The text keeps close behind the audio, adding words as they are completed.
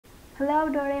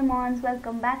Hello Doraemons,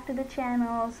 welcome back to the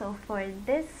channel. So for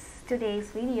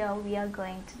today's video we are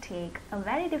going to take a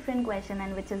very different question,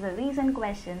 and which is a recent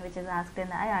question which is asked in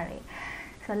the IRA.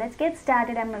 So let's get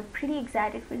started. I'm pretty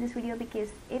excited for this video because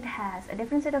it has a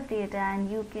different set of data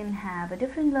and you can have a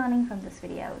different learning from this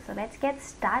video. So let's get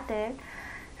started.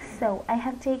 So I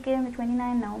have taken the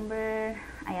 29 November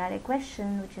IRA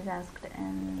question which is asked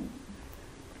in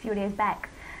a few days back.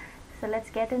 So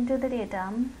let's get into the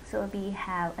data. So we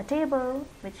have a table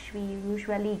which we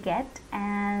usually get,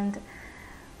 and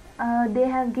they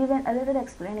have given a little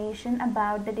explanation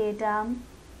about the data.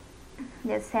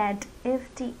 They said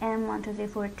if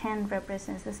TM123410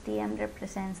 represents this, TM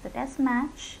represents the test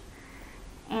match,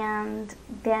 and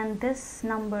then this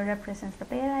number represents the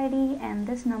pair ID, and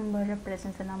this number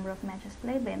represents the number of matches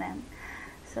played by them.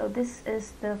 So this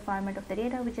is the format of the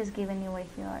data which is given over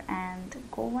here. And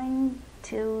going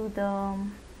to the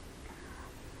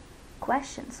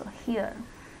question, so here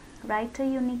write a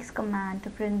Unix command to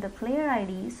print the player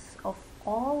IDs of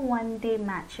all one-day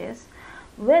matches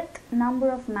with number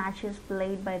of matches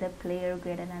played by the player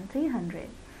greater than 300.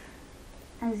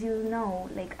 As you know,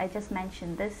 like I just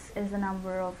mentioned, this is the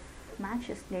number of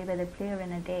matches played by the player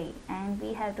in a day, and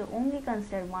we have to only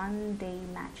consider one-day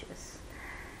matches.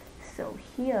 So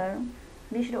here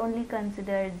we should only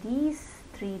consider these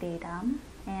three data,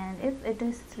 and if it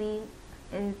is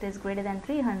greater than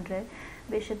 300,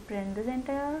 we should print this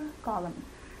entire column,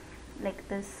 like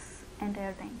this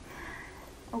entire thing.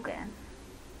 Okay,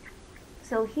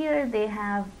 so here they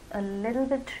have a little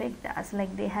bit tricked us,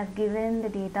 like they have given the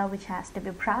data which has to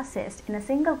be processed in a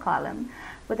single column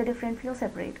with a different field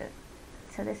separator.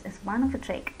 So this is one of the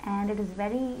trick, and it is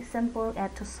very simple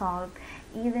to solve,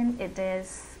 even it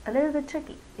is a little bit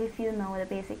tricky if you know the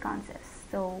basic concepts.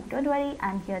 So don't worry,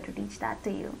 I'm here to teach that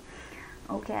to you.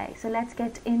 Okay, so let's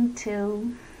get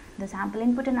into the sample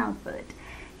input and output.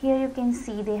 Here you can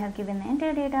see they have given the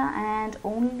entire data, and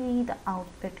only the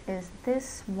output is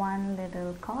this one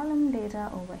little column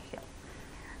data over here.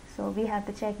 So we have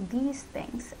to check these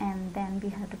things, and then we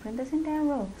have to print this entire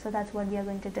row. So that's what we are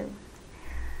going to do.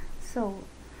 So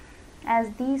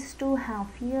as these two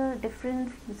have here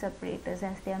different field separators,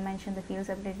 as they have mentioned, the field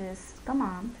separator is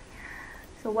comma.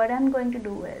 So what I'm going to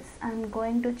do is I'm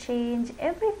going to change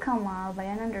every comma by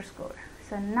an underscore.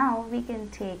 So now we can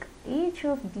take each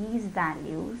of these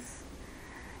values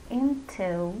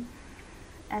into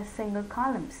as single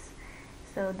columns.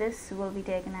 So this will be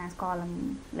taken as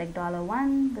column like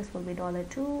 $1, this will be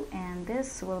 $2, and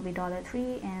this will be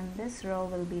 $3, and this row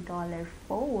will be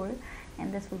 $4,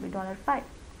 and this will be $5.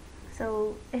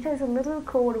 So it is a little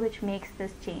code which makes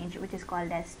this change, which is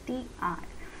called as TR.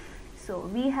 So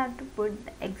we have to put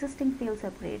the existing field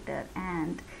separator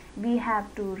and we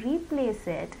have to replace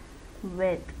it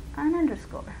with an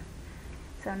underscore.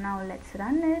 So now let's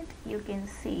run it. You can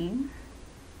see,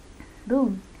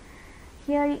 boom,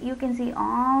 here you can see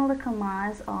all the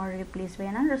commas are replaced by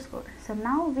an underscore. So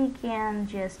now we can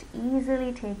just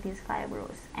easily take these 5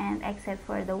 rows, and except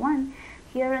for the one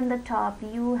here in the top,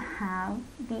 you have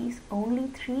these only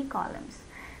 3 columns.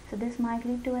 So this might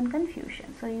lead to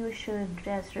confusion. So you should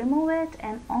just remove it.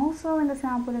 And also in the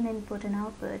sample and input and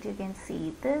output, you can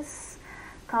see this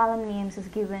column names is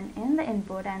given in the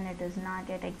input and it is not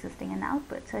yet existing in the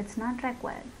output. So it's not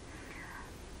required.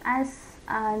 As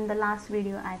in the last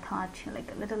video, I taught you like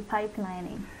a little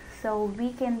pipelining. So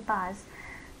we can pass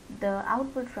the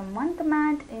output from one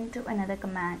command into another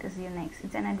command is Unix.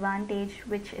 It's an advantage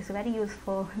which is very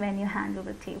useful when you handle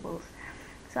with tables.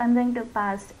 So I'm going to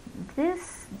pass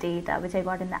this data which I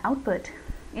got in the output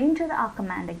into the awk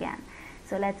command again.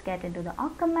 So let's get into the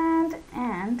awk command,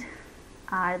 and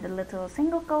are the little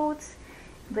single quotes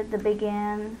with the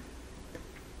begin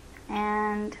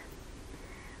and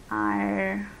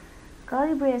our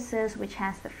curly braces which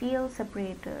has the field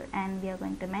separator, and we are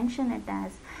going to mention it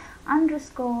as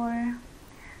underscore.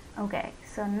 Okay,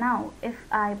 so now if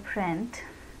I print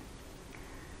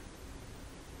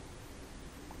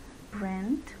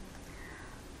 $1,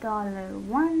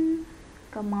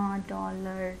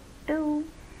 $2,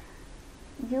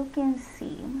 you can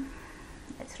see,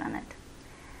 let's run it,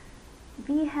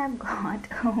 we have got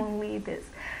only this,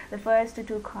 the first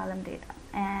 2 column data.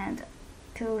 And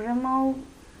to remove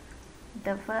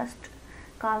the first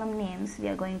column names, we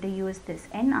are going to use this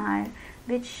NR,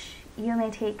 which you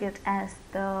may take it as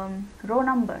the row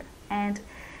number, and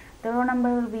the row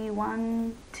number will be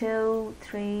 1, 2,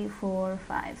 3, 4,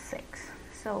 5, 6.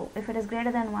 So if it is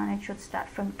greater than 1, it should start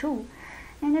from 2,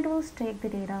 and it will take the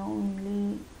data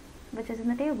only which is in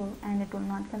the table, and it will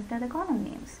not consider the column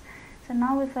names. So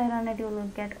now if I run it, you will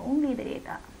get only the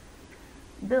data.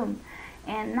 Boom.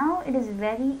 and now it is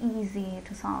very easy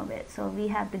to solve it. So we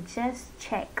have to just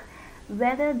check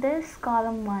whether this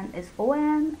column 1 is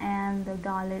OM and the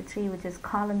 $3, which is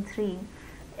column 3,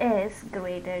 is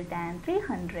greater than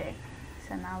 300.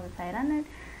 So now if I run it,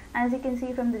 as you can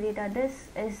see from the data, this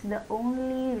is the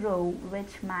only row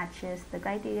which matches the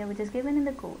criteria which is given in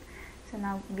the code. So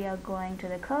now we are going to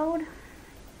the code,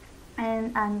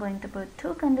 and I'm going to put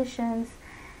two conditions.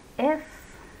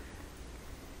 If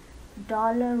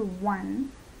 $1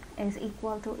 is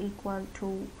equal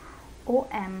to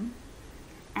OM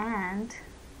and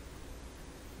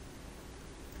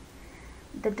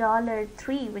the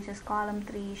 $3, which is column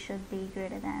 3, should be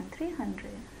greater than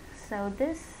 300. So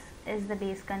this is the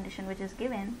base condition which is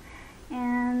given,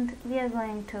 and we are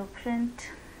going to print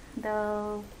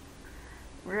the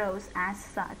rows as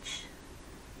such.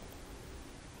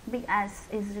 As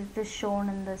is shown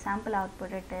in the sample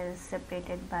output, it is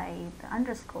separated by the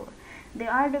underscore.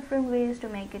 There are different ways to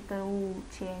make it to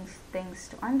change things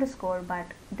to underscore, but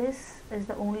this is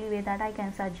the only way that I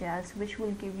can suggest, which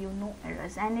will give you no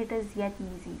errors, and it is yet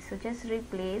easy. So just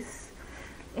replace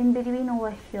in between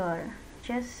over here,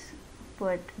 just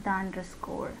put the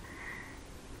underscore,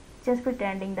 just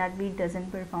pretending that we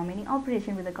doesn't perform any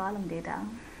operation with the column data.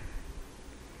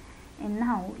 And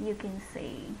now you can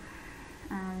say,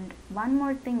 and one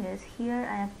more thing is, here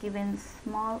I have given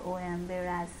small om,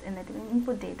 whereas in the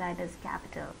input data it is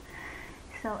capital.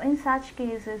 So in such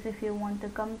cases, if you want to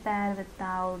compare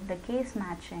without the case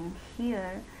matching,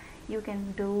 here you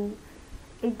can do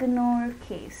ignore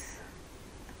case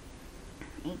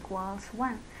equals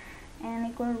 1, and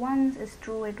equal 1 is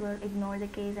true, it will ignore the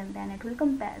case and then it will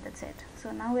compare. That's it.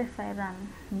 So now if I run,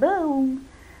 boom,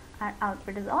 our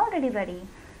output is already ready.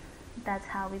 That's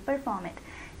how we perform it.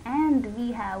 And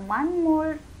we have one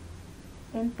more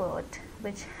input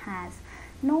which has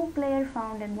no player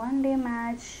found in one-day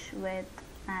match with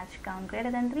match count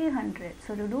greater than 300.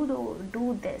 So to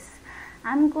do this,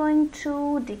 I'm going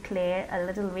to declare a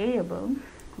little variable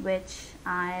which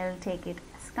I'll take it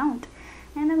as count,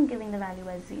 and I'm giving the value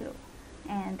as 0.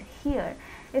 And here,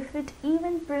 if it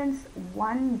even prints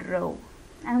one row,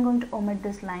 I'm going to omit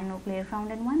this line, no player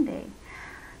found in one day.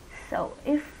 So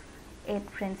if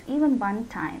it prints even one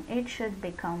time, it should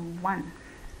become 1.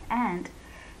 And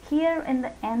here in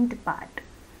the end part,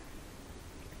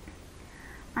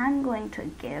 I'm going to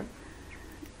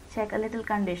check a little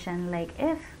condition, like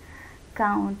if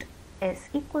count is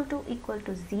equal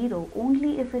to 0,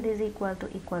 only if it is equal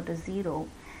to 0,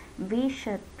 we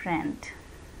should print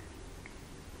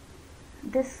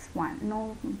this one,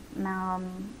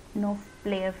 no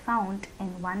player found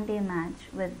in one-day match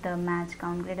with the match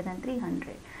count greater than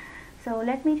 300. So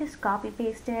let me just copy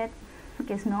paste it,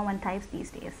 because no one types these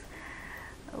days.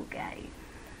 Okay,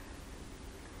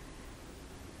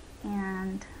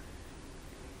 and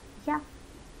yeah,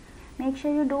 make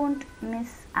sure you don't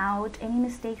miss out any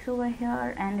mistakes over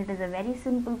here. And it is a very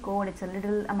simple code. It's a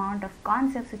little amount of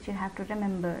concepts which you have to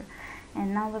remember.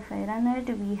 And now if I run it,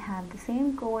 we have the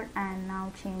same code, and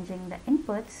now changing the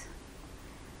inputs.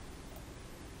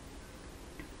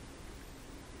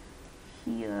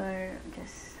 Here,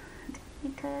 just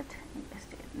delete it,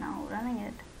 now running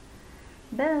it,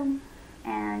 boom.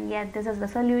 And yeah, this is the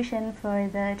solution for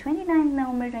the 29th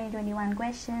November 2021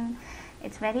 question.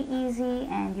 It's very easy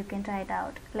and you can try it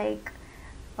out. Like,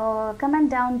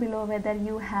 comment down below whether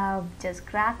you have just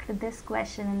cracked this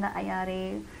question in the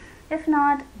IRA. If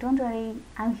not, don't worry,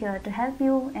 I'm here to help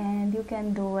you and you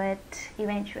can do it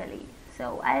eventually.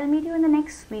 So I'll meet you in the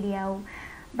next video.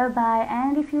 Bye bye.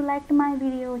 And if you liked my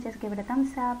video, just give it a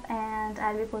thumbs up, and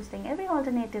I'll be posting every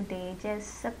alternative day.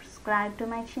 Just subscribe to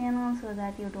my channel so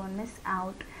that you don't miss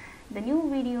out the new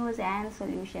videos and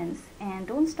solutions. And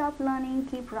don't stop learning,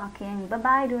 keep rocking. Bye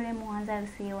bye, Doraemons. I'll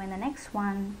see you in the next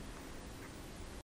one.